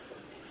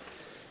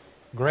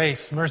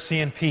Grace, mercy,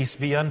 and peace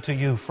be unto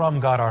you from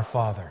God our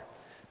Father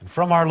and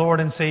from our Lord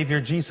and Savior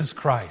Jesus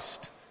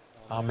Christ.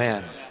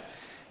 Amen.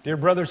 Dear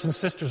brothers and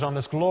sisters, on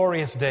this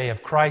glorious day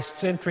of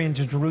Christ's entry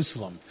into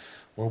Jerusalem,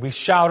 where we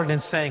shouted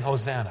and sang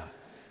Hosanna,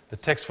 the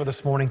text for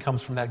this morning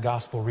comes from that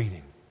gospel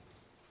reading.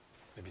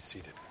 You may be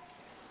seated.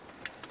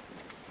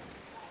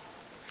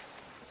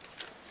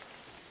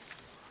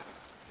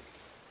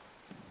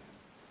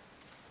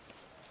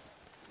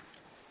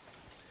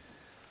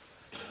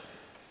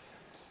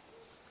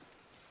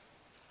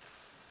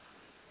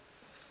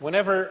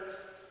 Whenever,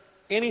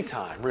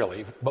 anytime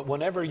really, but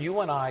whenever you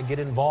and I get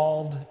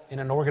involved in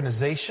an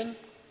organization,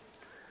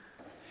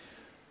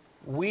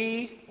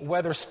 we,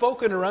 whether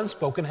spoken or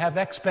unspoken, have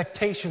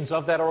expectations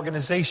of that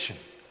organization.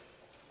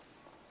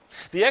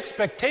 The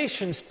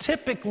expectations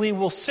typically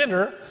will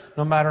center,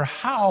 no matter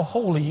how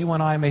holy you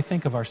and I may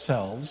think of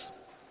ourselves,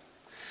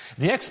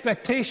 the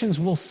expectations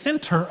will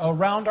center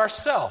around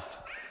ourselves.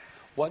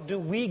 What do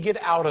we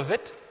get out of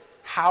it?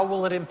 How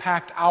will it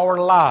impact our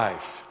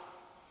life?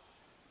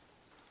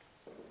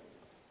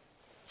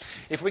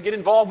 If we get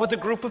involved with a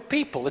group of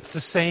people, it's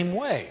the same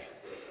way.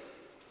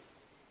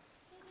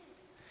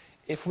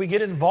 If we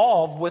get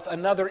involved with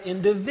another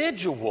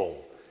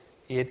individual,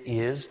 it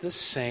is the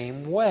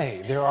same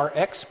way. There are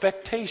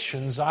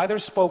expectations, either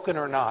spoken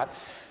or not,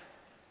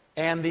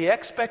 and the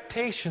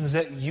expectations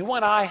that you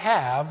and I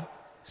have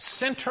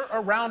center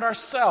around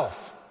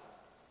ourselves.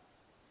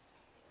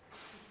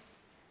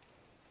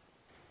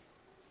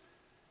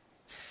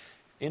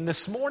 In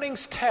this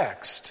morning's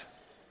text,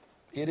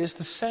 it is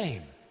the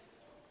same.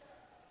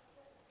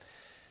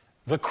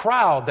 The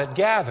crowd that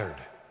gathered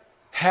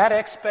had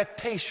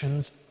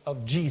expectations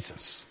of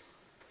Jesus.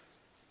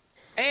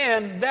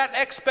 And that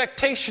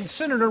expectation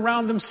centered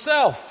around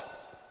themselves.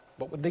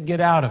 What would they get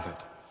out of it?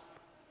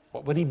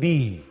 What would he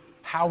be?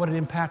 How would it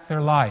impact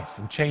their life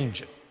and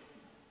change it?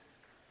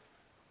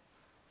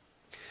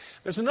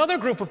 There's another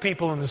group of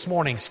people in this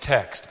morning's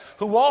text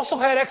who also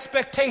had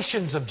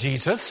expectations of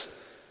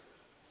Jesus.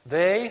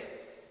 They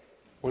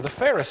were the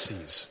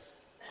Pharisees.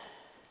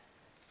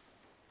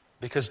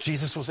 Because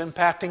Jesus was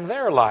impacting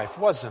their life,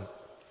 wasn't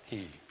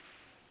he?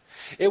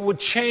 It would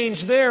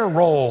change their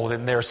role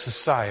in their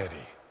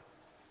society.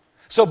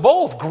 So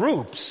both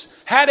groups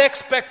had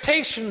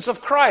expectations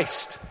of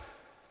Christ.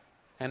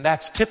 And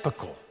that's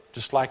typical,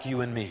 just like you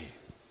and me.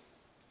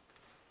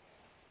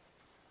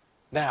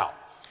 Now,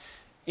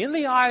 in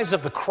the eyes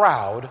of the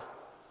crowd,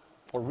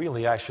 or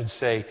really I should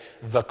say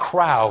the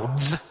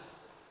crowds,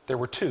 there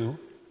were two,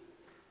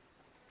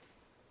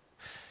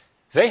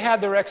 they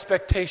had their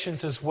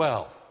expectations as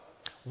well.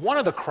 One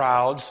of the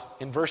crowds,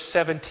 in verse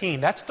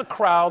 17, that's the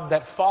crowd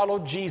that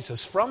followed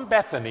Jesus from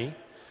Bethany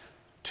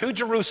to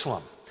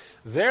Jerusalem.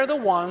 They're the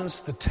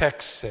ones, the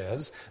text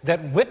says,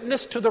 that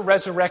witnessed to the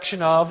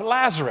resurrection of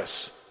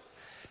Lazarus.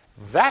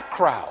 That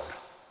crowd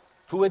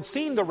who had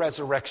seen the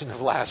resurrection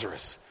of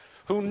Lazarus,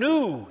 who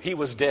knew he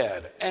was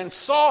dead and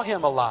saw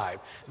him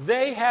alive,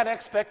 they had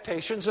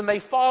expectations and they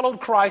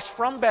followed Christ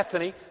from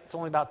Bethany, it's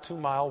only about a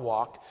 2-mile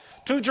walk,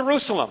 to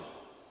Jerusalem.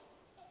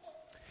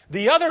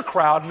 The other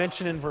crowd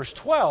mentioned in verse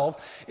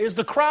 12 is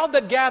the crowd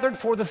that gathered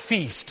for the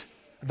feast,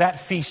 that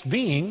feast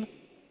being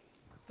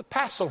the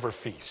Passover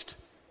feast.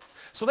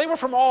 So they were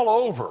from all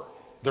over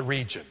the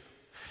region.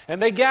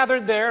 And they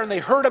gathered there and they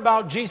heard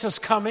about Jesus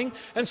coming,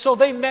 and so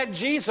they met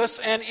Jesus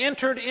and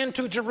entered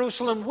into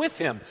Jerusalem with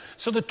him.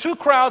 So the two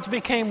crowds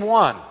became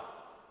one.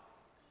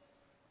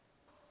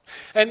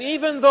 And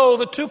even though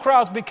the two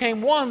crowds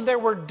became one, there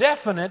were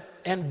definite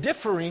and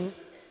differing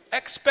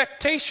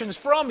expectations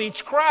from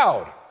each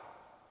crowd.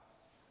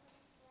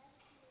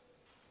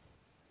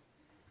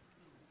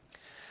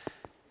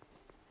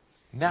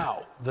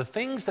 Now, the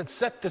things that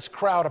set this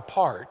crowd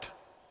apart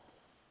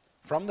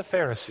from the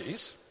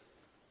Pharisees,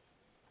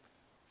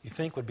 you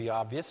think would be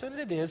obvious, and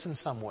it is in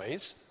some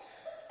ways.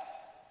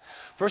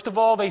 First of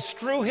all, they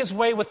strew his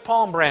way with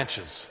palm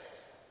branches,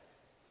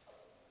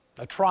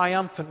 a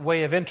triumphant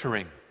way of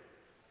entering,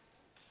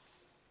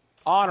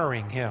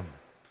 honoring him.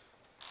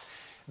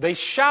 They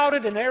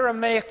shouted an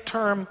Aramaic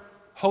term,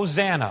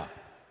 Hosanna.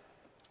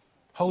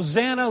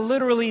 Hosanna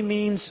literally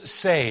means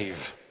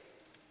save.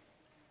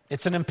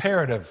 It's an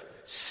imperative.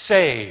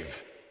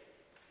 Save.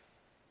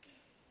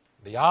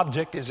 The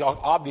object is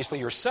obviously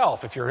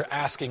yourself if you're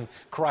asking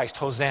Christ,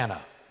 Hosanna.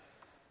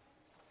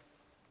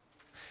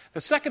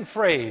 The second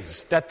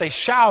phrase that they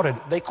shouted,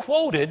 they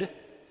quoted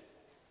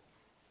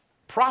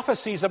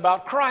prophecies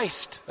about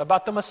Christ,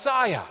 about the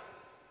Messiah,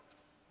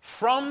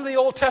 from the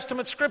Old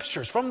Testament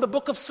scriptures, from the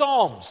book of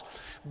Psalms.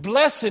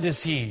 Blessed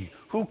is he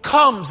who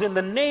comes in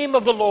the name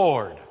of the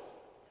Lord.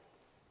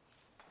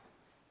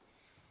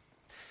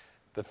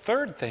 The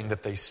third thing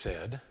that they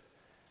said,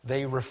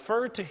 they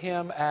referred to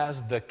him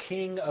as the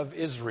King of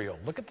Israel.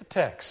 Look at the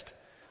text.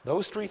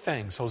 Those three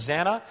things.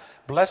 Hosanna,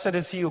 blessed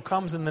is he who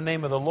comes in the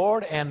name of the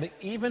Lord, and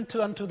even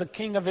unto the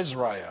King of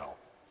Israel.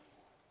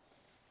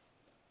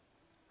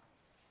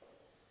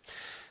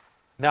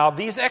 Now,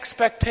 these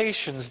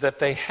expectations that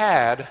they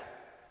had,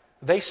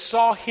 they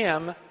saw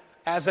him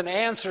as an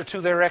answer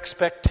to their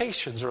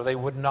expectations, or they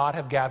would not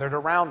have gathered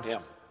around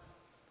him.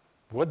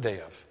 Would they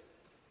have?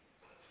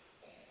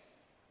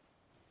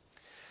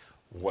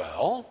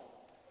 Well,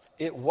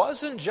 it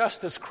wasn't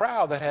just this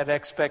crowd that had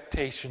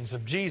expectations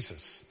of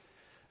Jesus.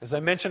 As I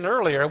mentioned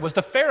earlier, it was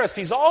the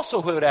Pharisees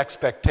also who had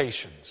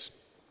expectations.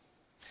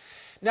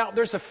 Now,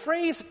 there's a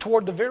phrase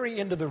toward the very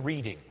end of the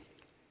reading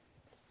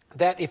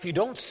that if you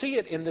don't see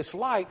it in this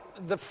light,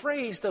 the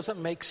phrase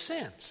doesn't make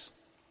sense.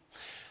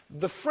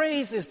 The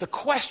phrase is the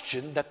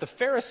question that the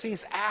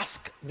Pharisees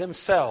ask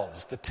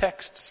themselves. The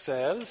text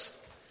says,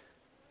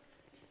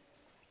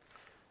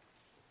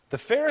 the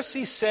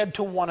Pharisees said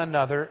to one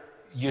another,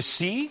 "You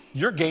see,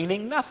 you're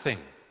gaining nothing."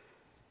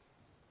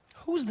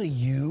 Who's the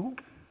you?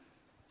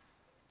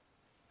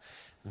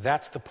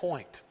 That's the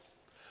point.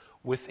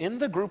 Within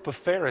the group of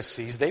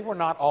Pharisees, they were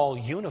not all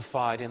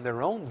unified in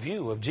their own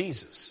view of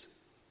Jesus.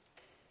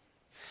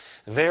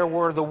 There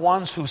were the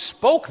ones who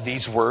spoke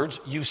these words,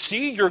 "You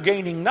see, you're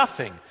gaining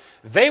nothing."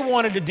 They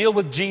wanted to deal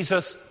with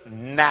Jesus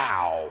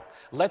now.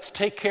 Let's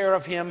take care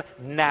of him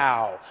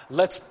now.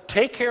 Let's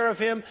take care of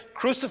him,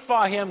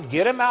 crucify him,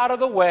 get him out of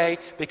the way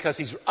because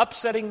he's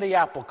upsetting the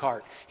apple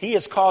cart. He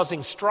is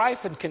causing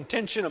strife and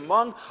contention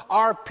among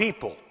our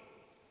people.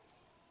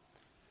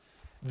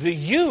 The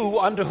you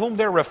unto whom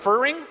they're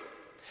referring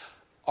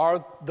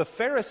are the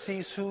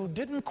Pharisees who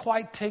didn't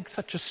quite take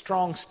such a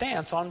strong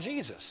stance on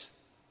Jesus.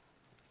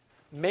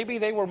 Maybe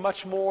they were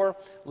much more,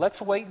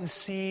 let's wait and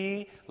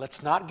see,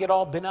 let's not get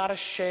all bent out of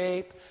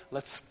shape,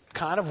 let's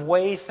kind of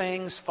weigh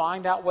things,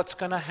 find out what's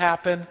going to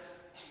happen.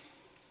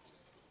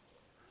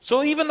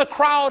 So even the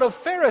crowd of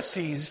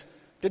Pharisees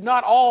did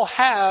not all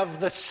have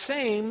the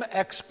same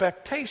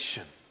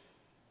expectation.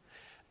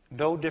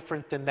 No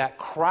different than that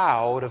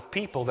crowd of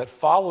people that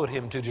followed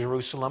him to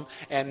Jerusalem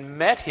and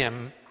met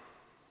him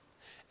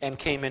and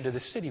came into the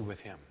city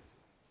with him.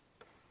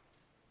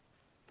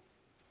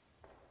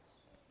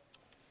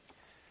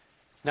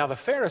 Now, the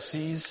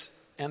Pharisees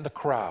and the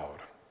crowd.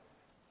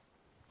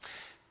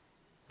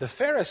 The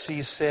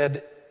Pharisees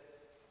said,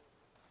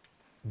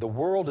 the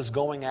world is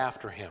going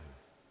after him.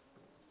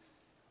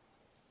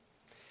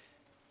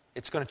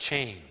 It's going to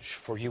change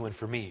for you and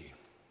for me.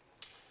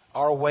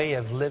 Our way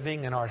of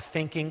living and our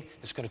thinking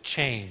is going to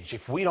change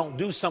if we don't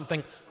do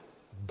something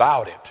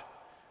about it.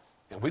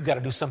 And we've got to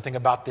do something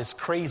about this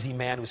crazy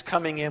man who's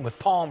coming in with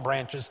palm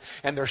branches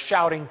and they're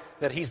shouting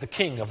that he's the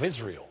king of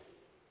Israel.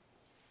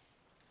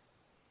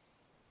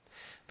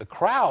 The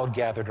crowd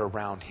gathered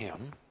around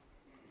him,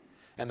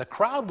 and the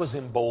crowd was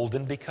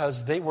emboldened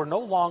because they were no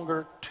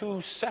longer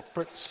two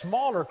separate,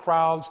 smaller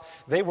crowds.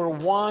 They were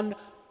one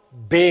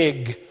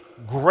big,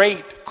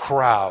 great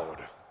crowd.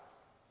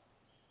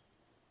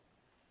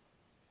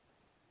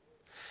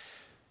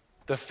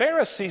 The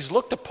Pharisees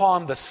looked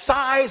upon the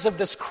size of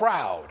this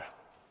crowd,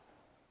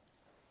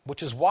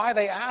 which is why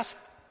they asked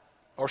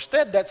or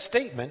said that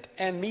statement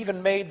and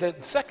even made the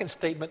second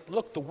statement,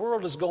 look, the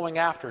world is going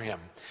after him.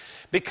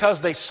 Because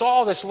they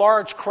saw this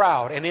large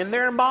crowd, and in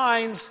their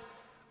minds,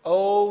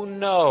 oh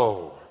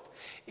no,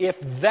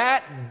 if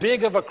that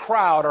big of a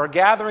crowd are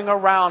gathering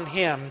around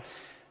him,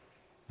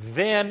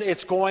 then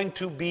it's going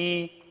to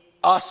be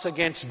us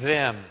against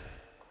them.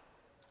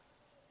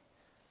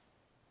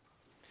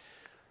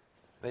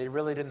 They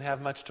really didn't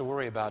have much to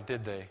worry about,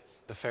 did they,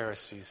 the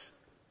Pharisees?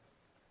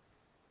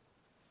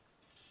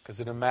 Because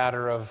in a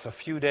matter of a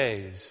few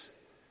days,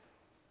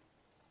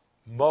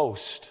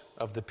 most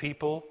of the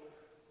people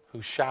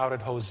who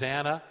shouted,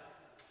 "Hosanna,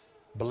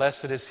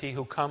 blessed is he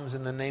who comes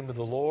in the name of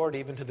the Lord,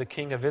 even to the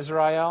King of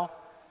Israel,"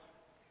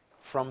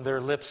 from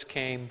their lips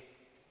came,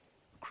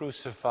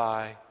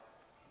 "Crucify,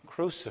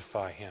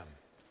 crucify him."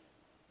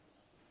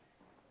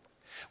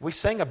 We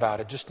sang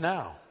about it just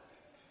now.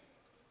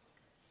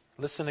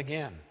 Listen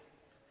again.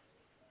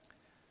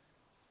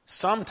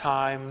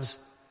 Sometimes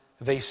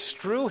they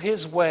strew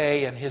his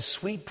way and his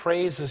sweet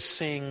praises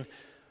sing,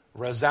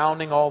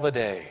 resounding all the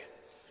day,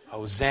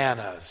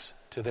 hosannas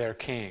to their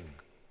King.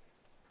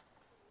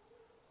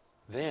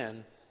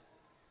 Then,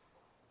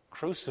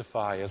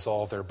 crucify is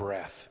all their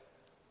breath,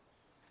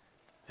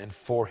 and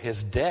for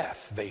his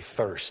death they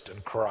thirst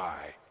and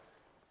cry.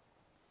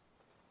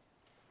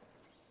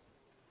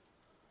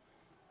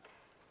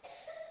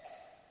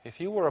 If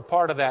you were a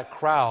part of that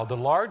crowd, the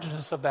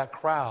largeness of that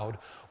crowd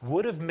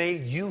would have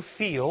made you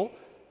feel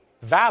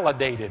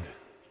validated.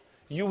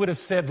 You would have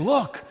said,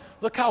 look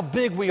how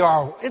big we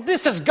are.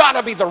 This has got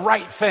to be the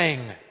right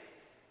thing.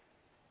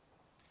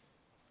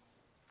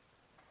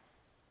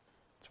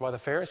 That's why the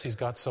Pharisees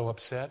got so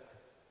upset.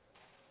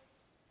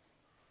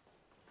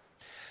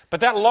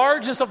 But that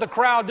largeness of the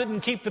crowd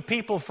didn't keep the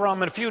people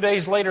from, a few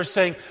days later,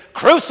 saying,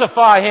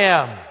 "Crucify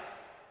him."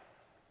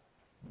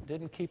 It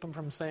didn't keep them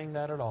from saying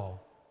that at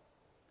all.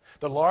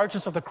 The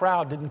largeness of the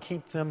crowd didn't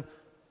keep them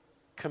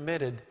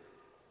committed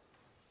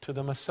to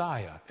the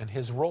Messiah and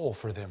his role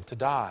for them to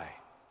die,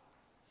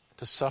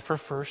 to suffer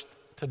first,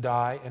 to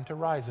die, and to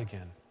rise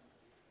again.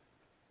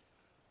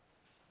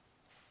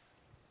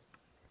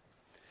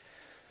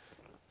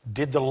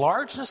 Did the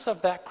largeness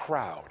of that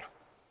crowd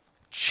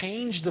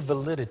change the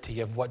validity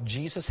of what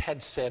Jesus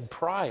had said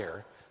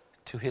prior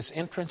to his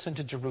entrance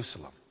into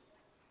Jerusalem?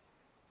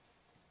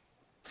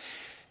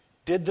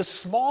 Did the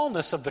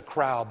smallness of the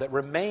crowd that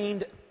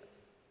remained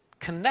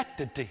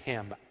connected to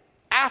him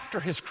after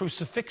his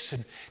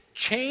crucifixion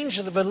change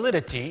the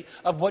validity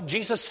of what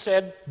Jesus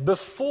said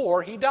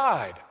before he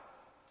died?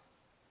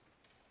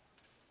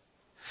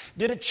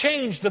 Did it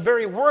change the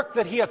very work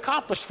that he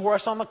accomplished for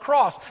us on the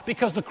cross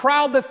because the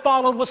crowd that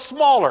followed was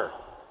smaller?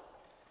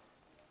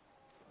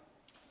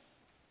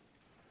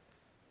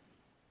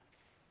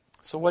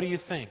 So what do you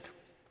think?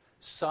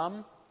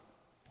 Some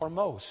or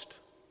most?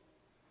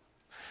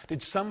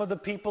 Did some of the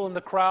people in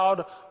the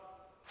crowd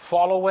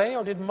fall away,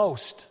 or did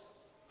most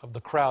of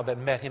the crowd that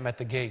met him at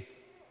the gate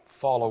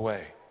fall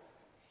away?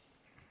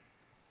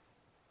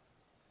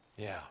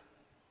 Yeah.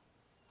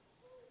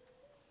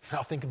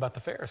 Now think about the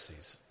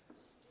Pharisees.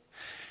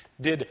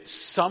 Did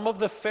some of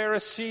the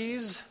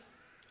Pharisees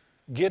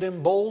get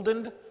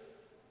emboldened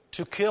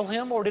to kill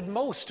him, or did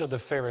most of the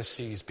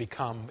Pharisees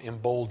become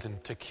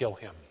emboldened to kill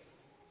him?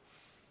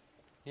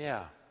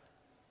 Yeah.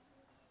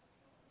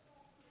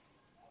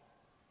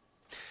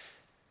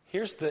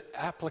 Here's the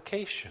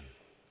application.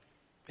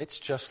 It's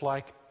just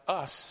like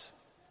us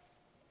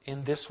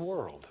in this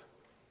world.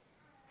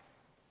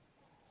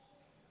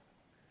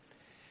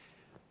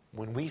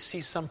 When we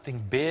see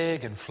something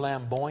big and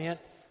flamboyant,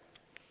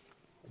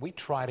 we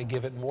try to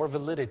give it more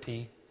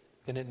validity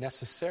than it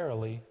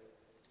necessarily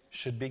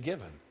should be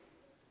given.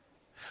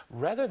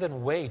 Rather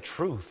than weigh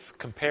truth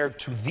compared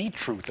to the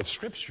truth of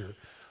Scripture,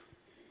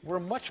 we're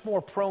much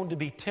more prone to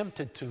be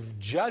tempted to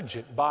judge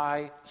it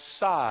by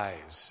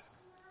size.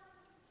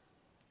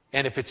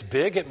 And if it's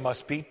big, it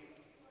must be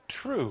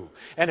true.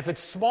 And if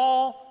it's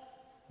small,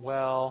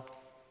 well,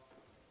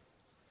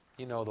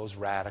 you know, those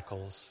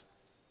radicals.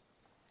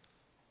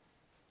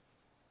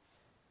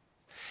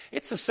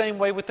 It's the same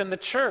way within the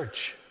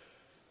church.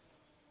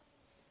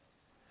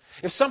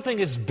 If something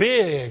is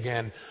big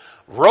and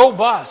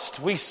robust,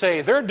 we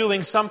say they're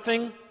doing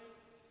something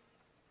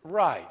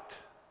right.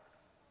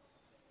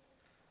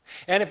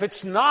 And if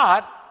it's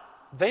not,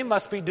 they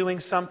must be doing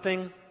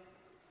something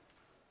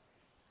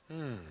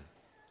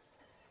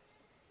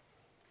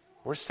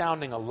We're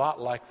sounding a lot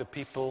like the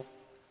people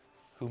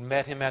who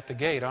met him at the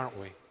gate, aren't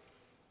we?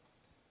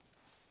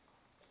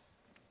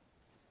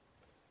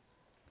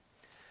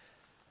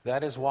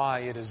 That is why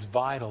it is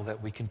vital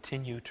that we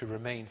continue to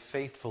remain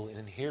faithful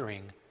in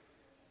hearing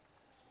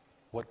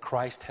what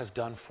Christ has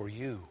done for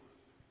you.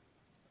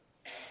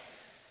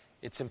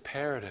 It's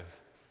imperative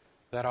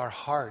that our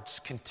hearts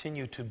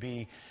continue to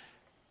be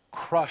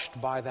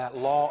crushed by that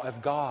law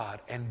of God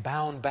and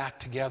bound back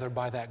together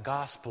by that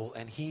gospel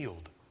and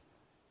healed.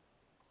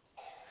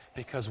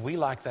 Because we,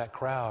 like that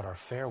crowd, are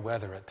fair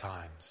weather at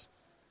times,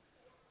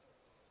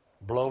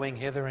 blowing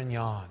hither and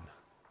yon.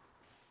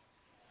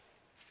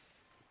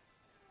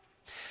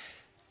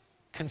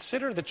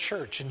 Consider the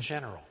church in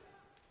general.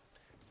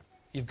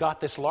 You've got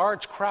this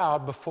large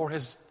crowd before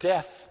his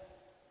death,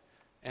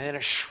 and then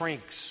it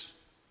shrinks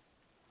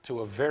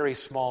to a very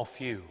small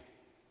few.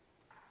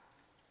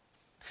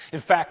 In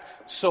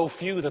fact, so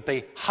few that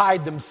they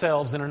hide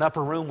themselves in an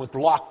upper room with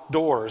locked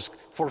doors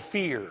for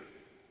fear.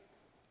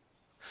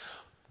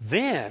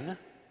 Then,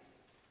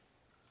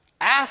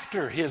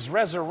 after his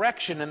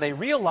resurrection and they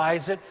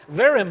realize it,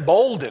 they're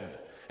emboldened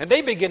and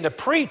they begin to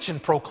preach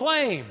and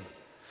proclaim.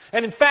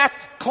 And in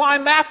fact,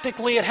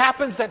 climactically, it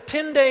happens that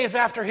 10 days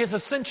after his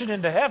ascension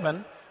into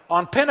heaven,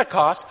 on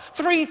Pentecost,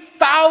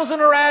 3,000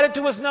 are added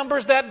to his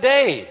numbers that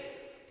day.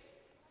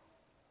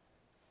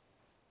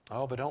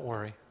 Oh, but don't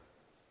worry.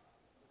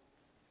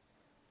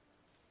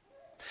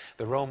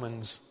 The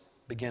Romans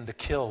began to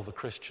kill the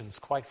Christians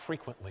quite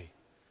frequently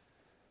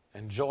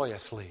and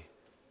joyously,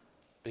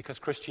 because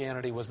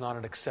Christianity was not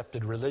an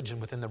accepted religion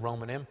within the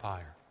Roman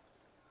Empire.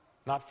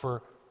 Not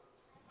for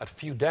a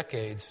few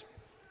decades,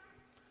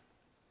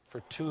 for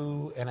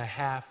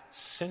 2.5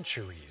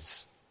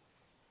 centuries.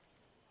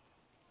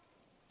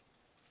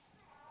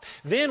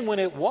 Then when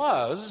it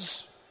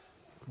was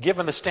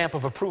given the stamp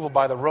of approval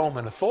by the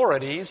Roman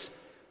authorities,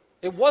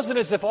 it wasn't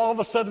as if all of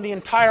a sudden the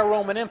entire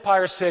Roman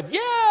Empire said,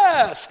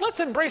 yes, let's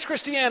embrace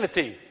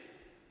Christianity.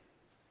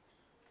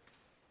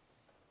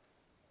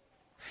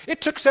 It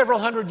took several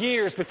hundred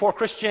years before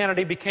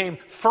Christianity became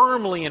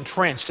firmly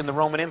entrenched in the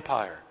Roman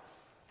Empire.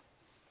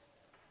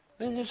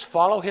 Then just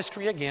follow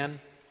history again.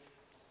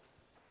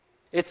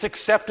 It's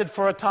accepted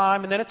for a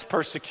time and then it's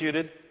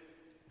persecuted.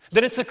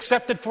 Then it's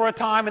accepted for a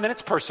time and then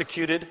it's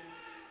persecuted.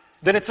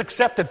 Then it's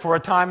accepted for a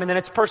time and then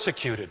it's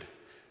persecuted.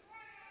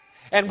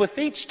 And with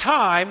each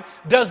time,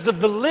 does the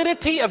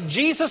validity of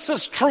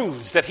Jesus'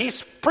 truths that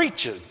he's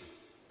preaching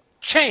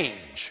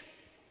change?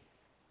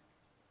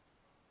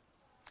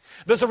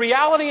 Does the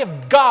reality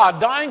of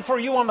God dying for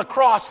you on the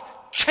cross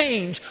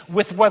change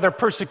with whether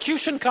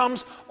persecution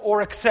comes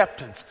or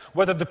acceptance?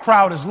 Whether the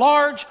crowd is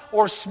large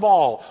or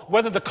small?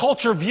 Whether the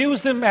culture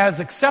views them as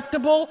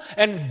acceptable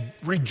and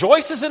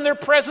rejoices in their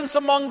presence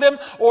among them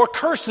or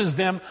curses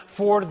them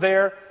for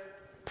their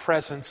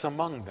presence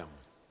among them?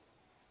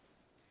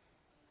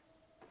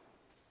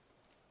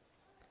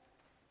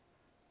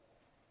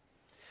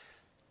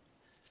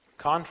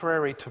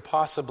 Contrary to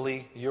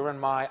possibly your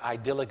and my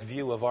idyllic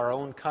view of our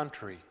own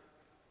country,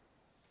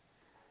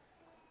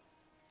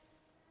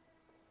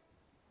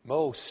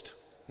 most,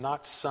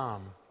 not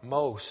some,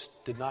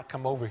 most did not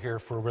come over here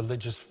for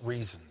religious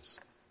reasons.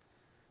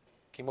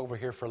 Came over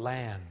here for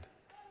land.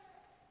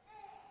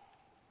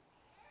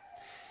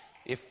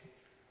 If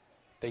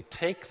they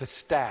take the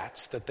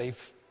stats that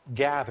they've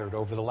gathered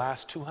over the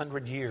last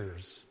 200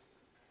 years,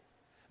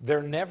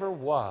 there never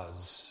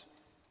was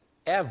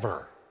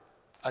ever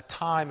a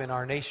time in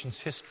our nation's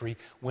history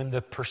when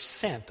the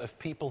percent of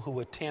people who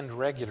attend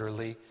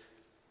regularly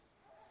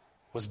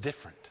was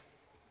different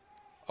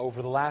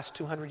over the last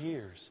 200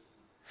 years.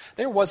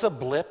 There was a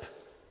blip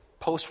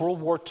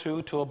post-World War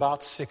II to about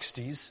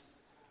 60s,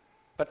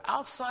 but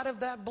outside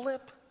of that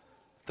blip,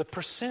 the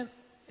percent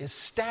is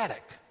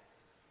static.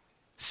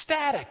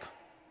 Static.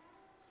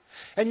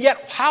 And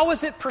yet, how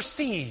is it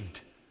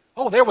perceived?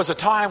 Oh, there was a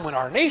time when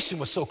our nation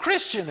was so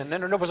Christian, and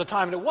then there was a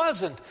time when it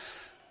wasn't.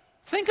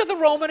 Think of the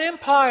Roman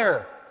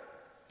Empire.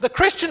 The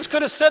Christians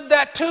could have said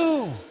that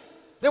too.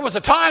 There was a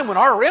time when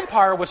our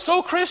empire was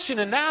so Christian,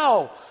 and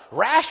now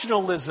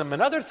rationalism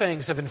and other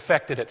things have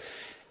infected it.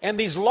 And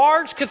these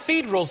large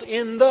cathedrals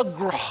in the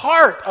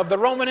heart of the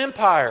Roman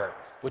Empire,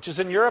 which is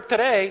in Europe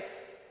today,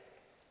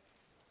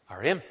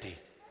 are empty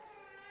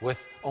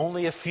with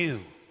only a few.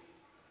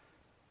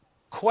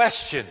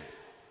 Question: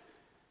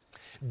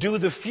 do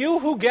the few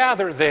who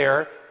gather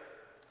there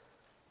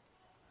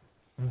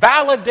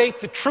validate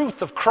the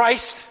truth of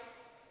Christ?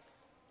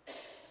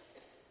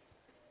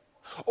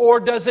 Or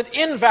does it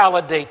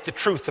invalidate the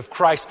truth of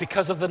Christ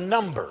because of the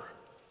number?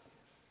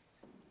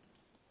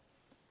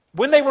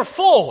 When they were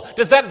full,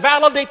 does that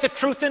validate the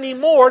truth any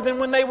more than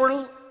when they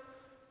were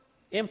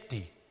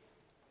empty?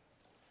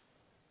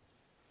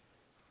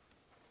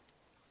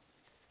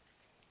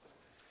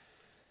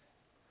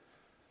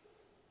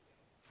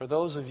 For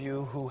those of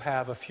you who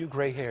have a few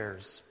gray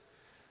hairs,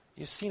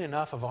 you've seen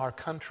enough of our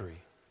country,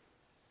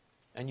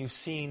 and you've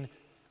seen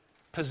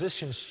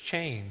positions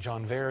change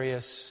on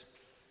various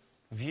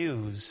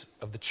views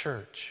of the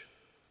church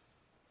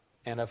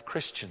and of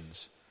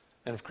Christians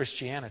and of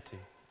Christianity.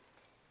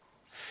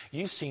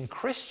 You've seen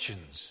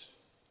Christians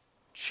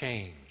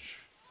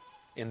change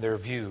in their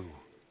view,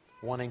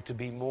 wanting to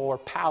be more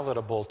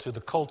palatable to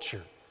the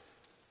culture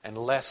and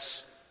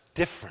less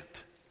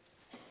different.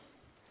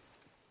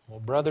 Well,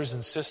 brothers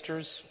and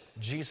sisters,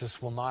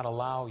 Jesus will not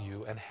allow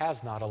you and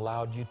has not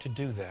allowed you to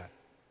do that.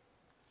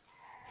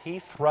 He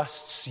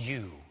thrusts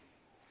you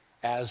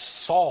as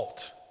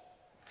salt,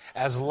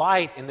 as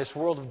light in this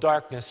world of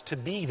darkness, to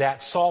be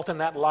that salt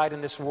and that light in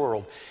this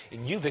world.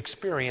 And you've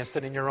experienced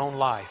it in your own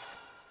life.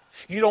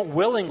 You don't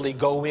willingly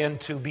go in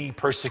to be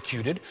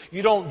persecuted.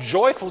 You don't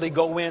joyfully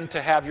go in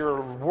to have your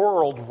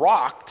world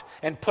rocked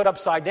and put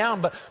upside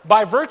down. But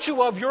by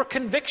virtue of your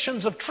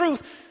convictions of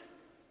truth,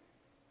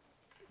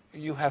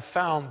 you have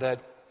found that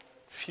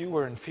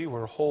fewer and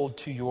fewer hold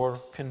to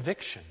your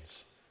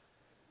convictions.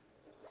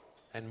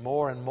 And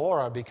more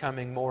are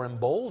becoming more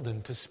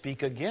emboldened to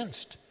speak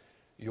against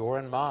your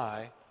and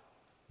my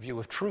view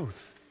of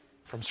truth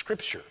from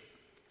Scripture.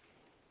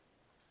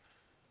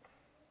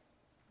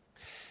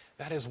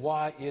 That is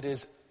why it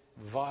is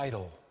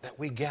vital that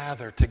we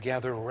gather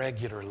together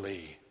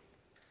regularly.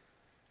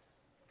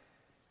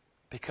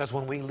 Because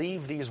when we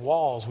leave these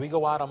walls, we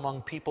go out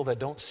among people that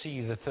don't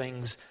see the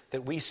things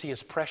that we see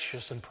as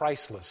precious and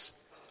priceless.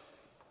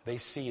 They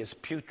see as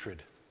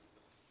putrid.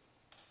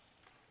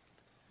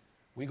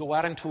 We go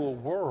out into a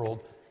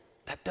world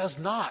that does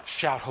not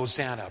shout,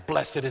 Hosanna,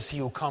 blessed is he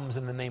who comes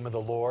in the name of the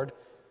Lord,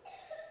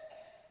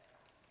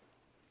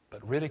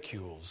 but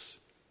ridicules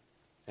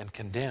and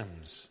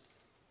condemns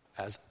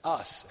as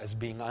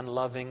being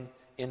unloving,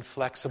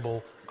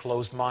 inflexible,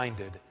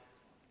 closed-minded.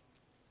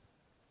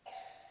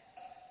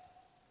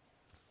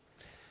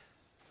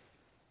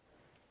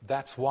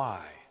 That's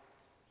why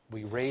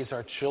we raise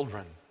our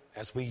children,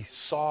 as we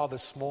saw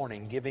this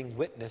morning, giving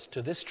witness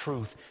to this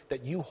truth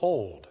that you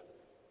hold.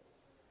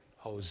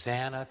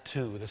 Hosanna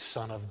to the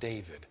Son of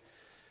David.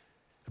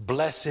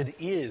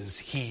 Blessed is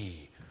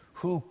he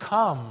who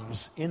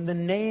comes in the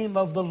name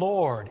of the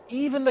Lord,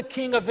 even the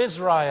King of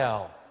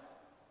Israel.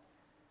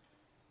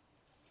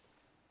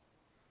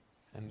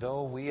 And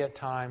though we at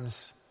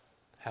times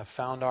have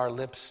found our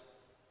lips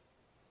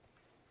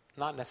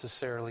not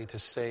necessarily to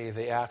say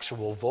the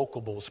actual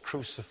vocables,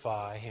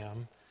 crucify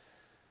him,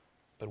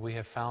 but we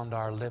have found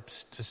our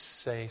lips to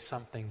say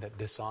something that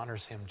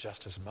dishonors him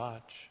just as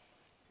much.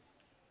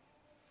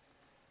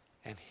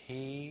 And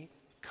he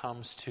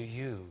comes to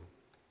you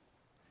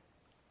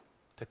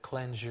to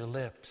cleanse your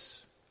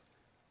lips,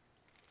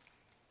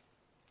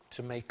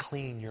 to make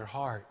clean your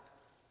heart,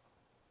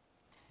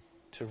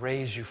 to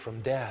raise you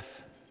from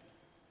death,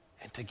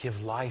 and to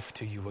give life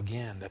to you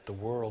again that the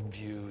world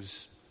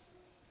views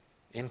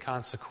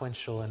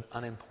inconsequential and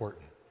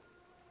unimportant.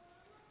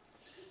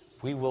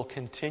 We will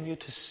continue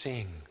to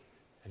sing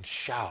and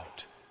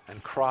shout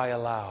and cry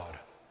aloud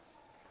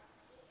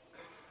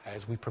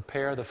as we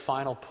prepare the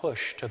final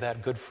push to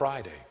that Good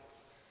Friday.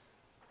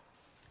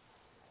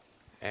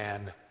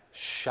 And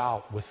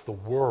shout with the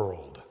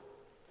world,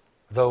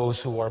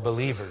 those who are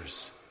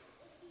believers,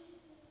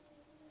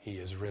 He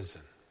is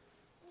risen.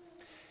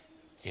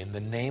 In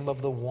the name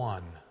of the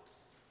one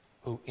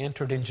who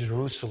entered in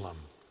Jerusalem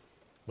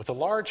with a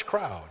large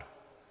crowd,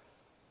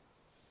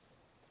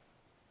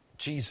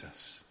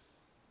 Jesus.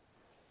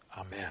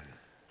 Amen.